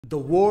The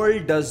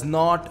world does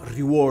not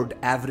reward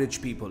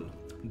average people.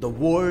 The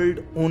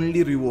world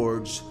only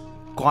rewards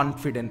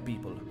confident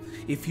people.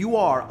 If you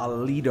are a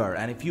leader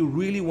and if you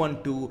really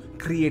want to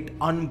create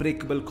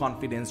unbreakable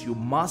confidence, you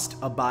must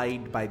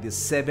abide by the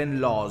 7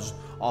 laws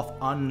of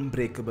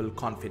unbreakable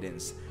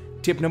confidence.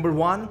 Tip number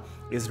 1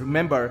 is,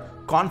 remember,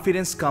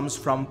 confidence comes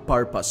from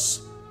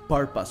purpose.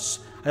 Purpose.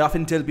 I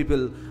often tell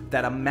people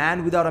that a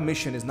man without a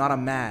mission is not a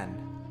man,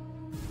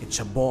 it's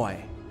a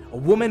boy. A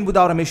woman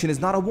without a mission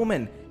is not a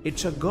woman,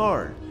 it's a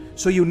girl.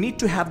 So you need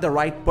to have the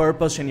right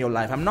purpose in your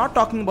life. I'm not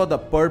talking about the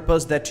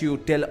purpose that you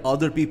tell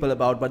other people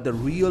about, but the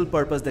real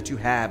purpose that you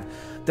have,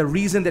 the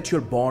reason that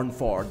you're born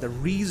for, the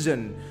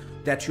reason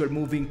that you're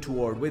moving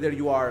toward. Whether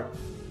you are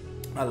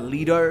a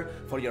leader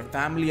for your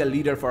family, a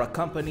leader for a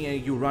company,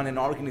 and you run an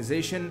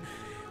organization,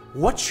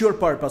 what's your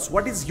purpose?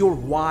 What is your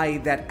why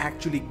that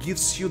actually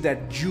gives you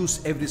that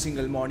juice every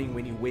single morning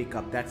when you wake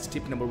up? That's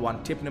tip number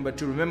 1. Tip number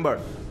 2, remember,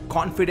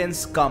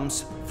 confidence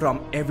comes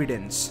from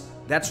evidence.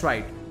 That's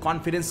right,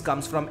 confidence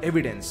comes from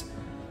evidence.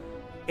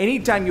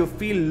 Anytime you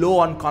feel low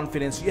on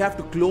confidence, you have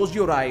to close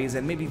your eyes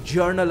and maybe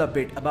journal a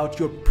bit about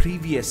your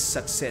previous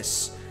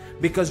success,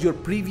 because your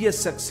previous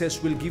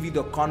success will give you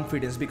the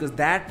confidence, because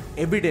that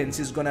evidence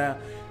is gonna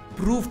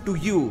prove to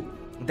you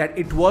that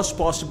it was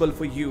possible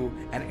for you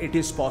and it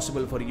is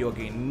possible for you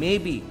again.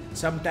 Maybe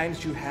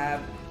sometimes you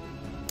have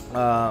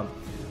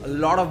a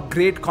lot of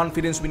great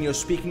confidence when you're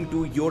speaking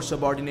to your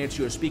subordinates,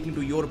 you're speaking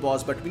to your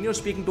boss, but when you're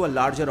speaking to a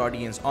larger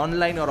audience,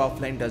 online or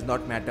offline does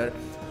not matter,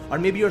 or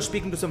maybe you're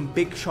speaking to some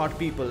big shot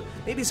people,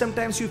 maybe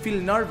sometimes you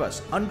feel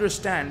nervous.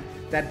 Understand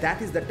that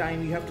that is the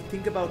time you have to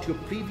think about your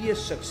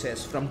previous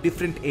success from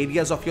different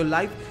areas of your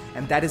life,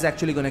 and that is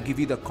actually going to give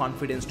you the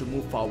confidence to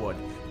move forward.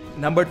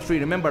 Number 3,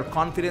 remember,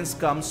 confidence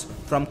comes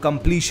from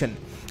completion.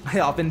 I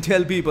often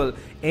tell people,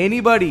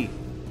 anybody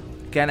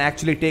can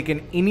actually take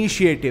an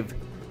initiative,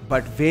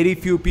 but very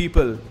few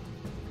people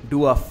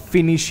do a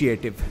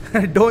finitiative.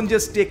 Don't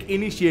just take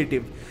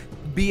initiative,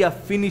 be a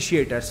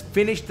finitiator.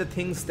 Finish the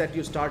things that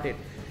you started.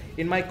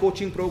 In my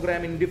coaching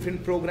program, in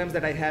different programs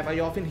that I have, I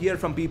often hear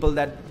from people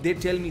that they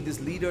tell me, these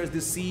leaders,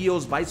 these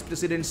CEOs, vice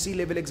presidents,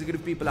 C-level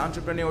executive people,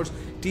 entrepreneurs,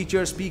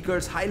 teachers,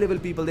 speakers, high-level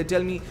people, they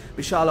tell me,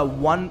 Bishal,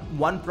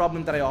 one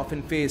problem that I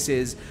often face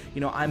is,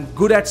 I'm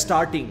good at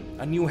starting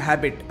a new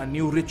habit, a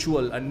new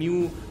ritual, a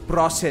new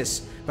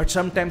process, but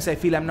sometimes I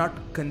feel I'm not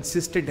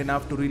consistent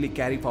enough to really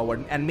carry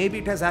forward. And maybe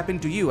it has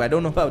happened to you. I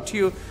don't know about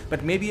you,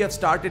 but maybe you have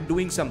started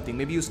doing something.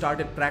 Maybe you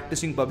started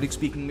practicing public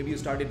speaking. Maybe you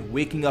started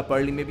waking up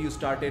early. Maybe you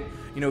started,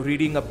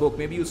 reading a book.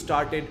 Maybe you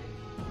started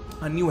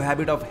a new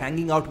habit of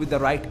hanging out with the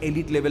right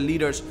elite level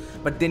leaders,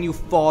 but then you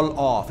fall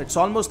off. It's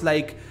almost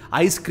like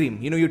ice cream.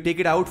 You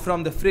take it out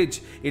from the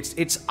fridge,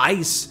 it's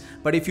ice,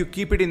 but if you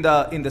keep it in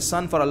the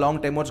sun for a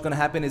long time, what's going to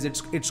happen is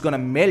it's going to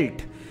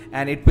melt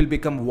and it will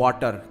become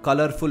water,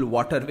 colorful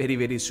water, very,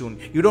 very soon.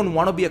 You don't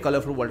want to be a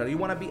colorful water. You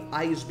want to be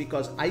ice,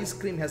 because ice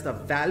cream has the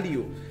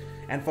value.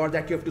 And for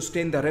that, you have to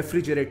stay in the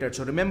refrigerator.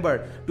 So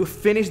remember to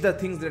finish the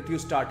things that you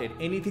started.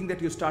 Anything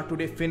that you start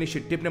today, finish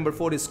it. Tip number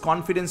 4 is,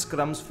 confidence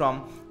comes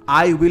from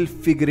I will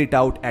figure it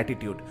out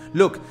attitude.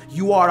 Look,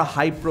 you are a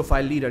high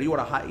profile leader. You're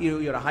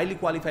a highly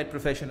qualified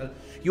professional.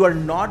 You are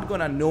not going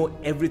to know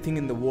everything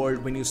in the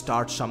world when you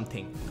start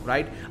something,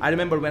 right? I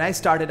remember when I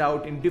started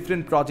out in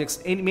different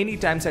projects, many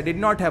times I did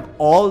not have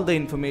all the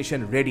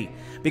information ready,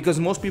 because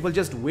most people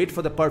just wait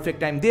for the perfect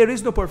time. There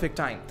is no perfect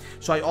time.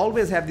 So I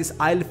always have this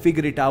I'll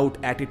figure it out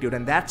attitude,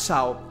 and that's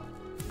how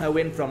I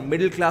went from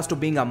middle class to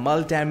being a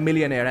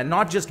multi-millionaire. And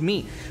not just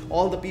me,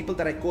 all the people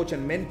that I coach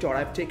and mentor.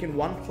 I've taken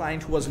one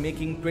client who was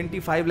making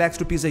 25 lakhs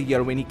rupees a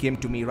year when he came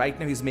to me. Right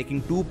now he's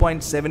making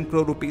 2.7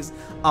 crore rupees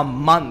a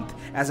month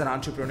as an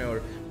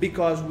entrepreneur,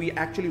 because we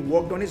actually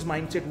worked on his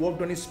mindset,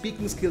 worked on his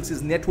speaking skills,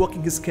 his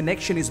networking, his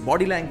connection, his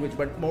body language,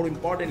 but more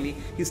importantly,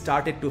 he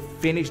started to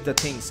finish the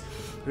things.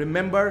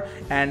 Remember,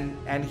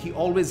 and he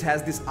always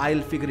has this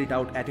I'll figure it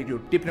out attitude.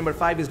 Tip number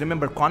 5 is,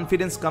 remember,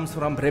 confidence comes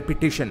from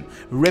repetition.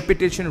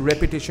 Repetition,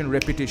 repetition,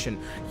 repetition.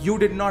 You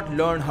did not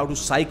learn how to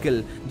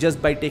cycle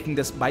just by taking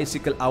this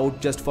bicycle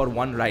out just for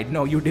one ride.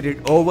 No, you did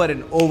it over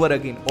and over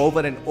again,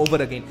 over and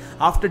over again.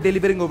 After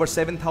delivering over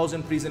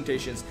 7,000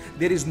 presentations,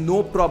 there is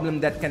no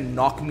problem that can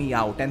knock me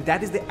out. And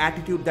that is the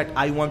attitude that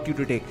I want you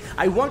to take.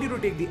 I want you to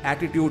take the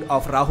attitude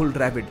of Rahul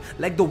Dravid,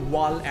 like the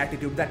wall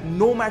attitude, that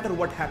no matter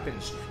what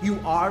happens, you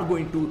are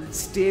going to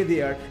stay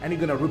there and you're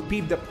going to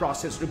repeat the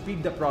process,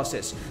 repeat the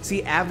process.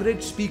 See,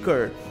 average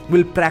speaker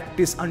will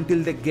practice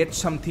until they get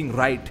something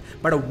right,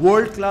 but a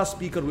world-class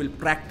speaker will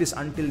practice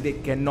until they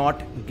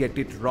cannot get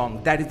it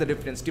wrong. That is the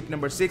difference. Tip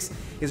number 6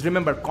 is,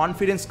 remember,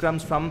 confidence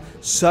comes from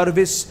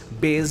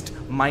service-based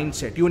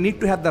mindset. You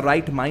need to have the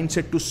right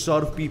mindset to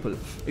serve people.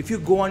 If you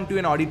go onto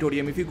an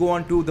auditorium, if you go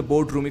onto the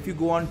boardroom, if you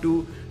go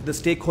onto the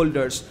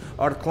stakeholders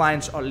or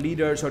clients or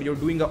leaders, or you're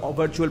doing a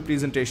virtual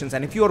presentations,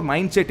 and if your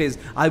mindset is,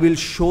 I will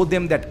show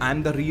them that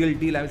I'm the real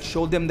deal, I will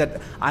show them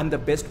that I'm the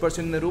best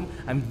person in the room,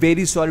 I'm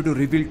very sorry to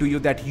reveal to you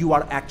that you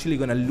are actually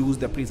going to lose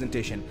the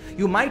presentation.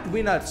 You might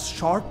win a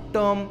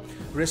short-term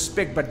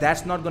respect, but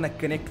that's not going to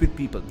connect with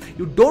people.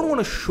 You don't want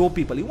to show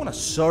people, you want to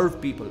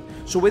serve people.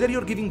 So whether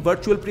you're giving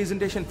virtual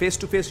presentation, face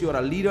to face, you're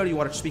a leader, you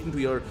are speaking to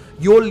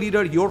your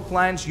leader, your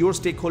clients, your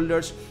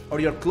stakeholders, or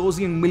you're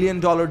closing $1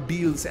 million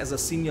deals as a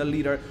senior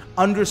leader,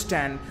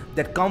 understand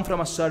that come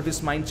from a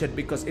service mindset,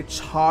 because it's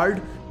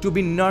hard to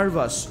be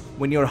nervous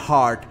when your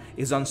heart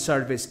is on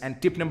service.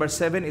 And tip number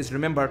 7 is,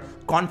 remember,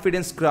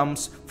 confidence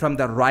comes from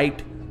the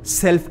right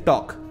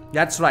self-talk.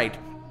 That's right.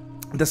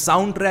 The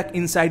soundtrack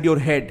inside your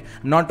head,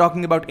 not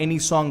talking about any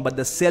song, but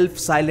the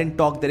silent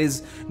talk that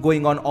is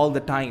going on all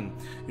the time,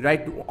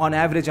 right? On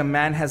average, a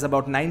man has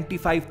about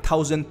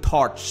 95,000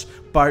 thoughts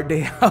per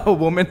day. A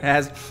woman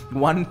has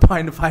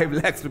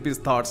 1.5 lakhs rupees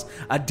thoughts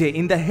a day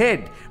in the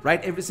head,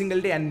 right? Every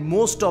single day. And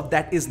most of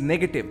that is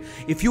negative.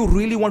 If you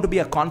really want to be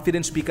a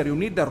confident speaker, you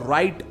need the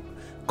right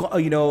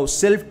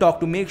self-talk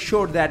to make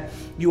sure that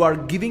you are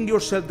giving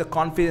yourself the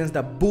confidence,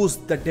 the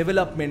boost, the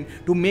development,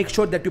 to make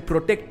sure that you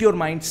protect your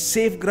mind,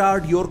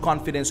 safeguard your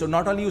confidence. So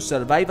not only you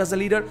survive as a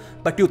leader,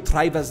 but you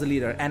thrive as a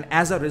leader. And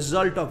as a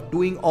result of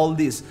doing all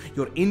this,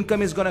 your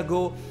income is going to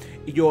go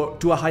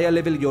to a higher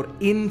level, your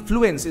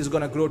influence is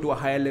going to grow to a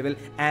higher level,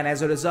 and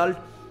as a result,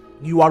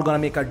 you are going to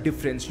make a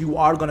difference. You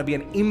are going to be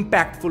an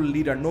impactful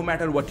leader no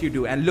matter what you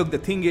do. And look, the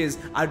thing is,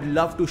 I'd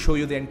love to show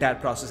you the entire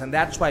process. And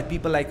that's why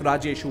people like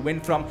Rajesh, who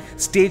went from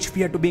stage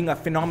fear to being a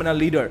phenomenal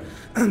leader.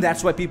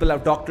 That's why people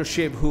like Dr.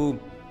 Shiv, who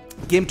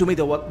came to me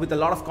with a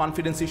lot of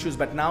confidence issues,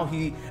 but now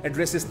he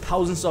addresses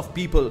thousands of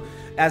people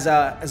as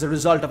a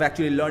result of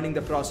actually learning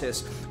the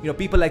process.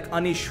 People like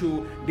Anish,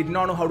 who did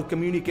not know how to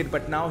communicate,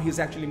 but now he's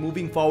actually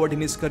moving forward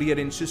in his career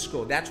in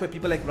Cisco. That's why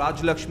people like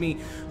Raj Lakshmi,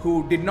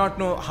 who did not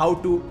know how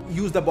to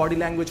use the body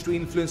language to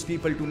influence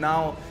people, to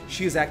now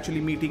she's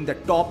actually meeting the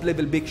top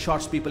level big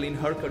shots people in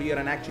her career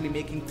and actually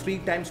making 3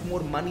 times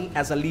more money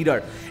as a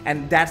leader.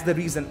 And that's the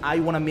reason I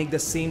want to make the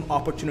same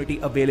opportunity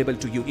available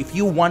to you. If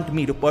you want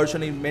me to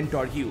personally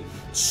mentor you,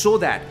 so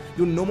that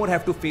you no more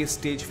have to face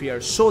stage fear,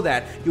 so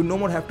that you no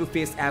more have to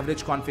face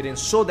average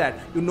confidence, so that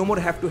you no more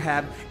have to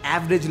have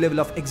average level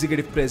of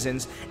executive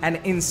presence,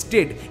 and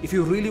instead, if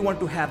you really want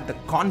to have the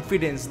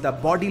confidence, the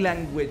body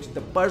language,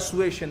 the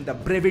persuasion, the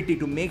brevity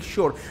to make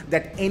sure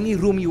that any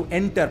room you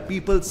enter,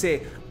 people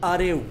say,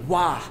 "Arey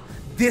wah,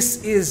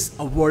 this is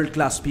a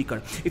world-class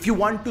speaker." If you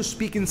want to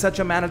speak in such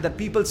a manner that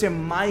people say,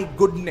 "My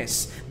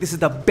goodness, this is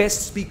the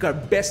best speaker,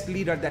 best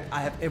leader that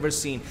I have ever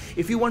seen."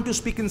 If you want to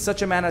speak in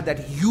such a manner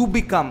that you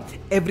become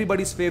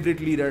everybody's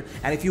favorite leader,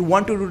 and if you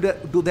want to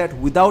do that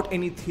without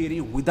any theory,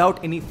 without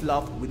any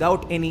fluff,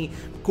 without any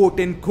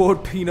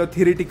quote-unquote,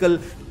 theoretical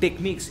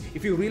techniques,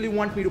 if you really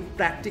want me to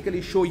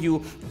practically show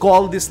you,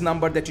 call this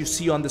number that you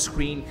see on the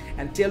screen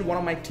and tell one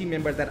of my team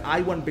members that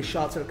I want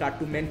Bishal Sarkar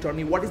to mentor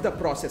me. What is the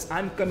process?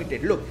 I'm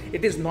committed. Look,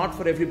 it is not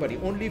for everybody.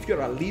 Only if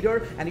you're a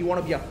leader and you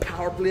want to be a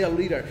power player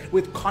leader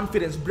with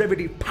confidence,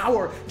 brevity,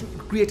 power to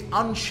create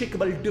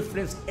unshakable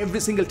difference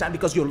every single time,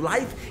 because your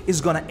life is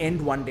going to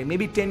end one day,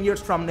 maybe 10 years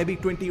from, maybe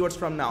 20 years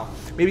from now,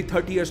 maybe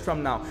 30 years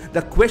from now.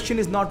 The question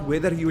is not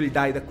whether you will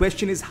die. The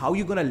question is how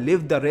you're going to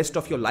live the rest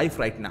of your life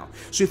right now.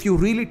 So if you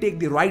really take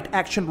the right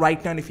action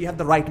right now, and if you have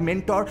the right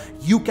mentor,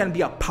 you can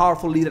be a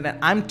powerful leader. And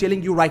I'm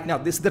telling you right now,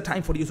 this is the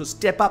time for you to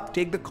step up,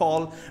 take the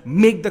call,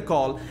 make the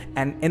call,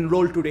 and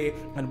enroll today,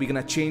 and we're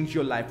going to change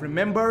your life.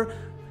 Remember,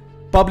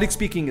 public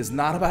speaking is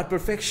not about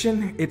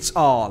perfection. It's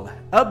all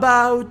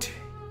about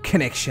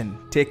connection.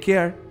 Take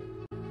care.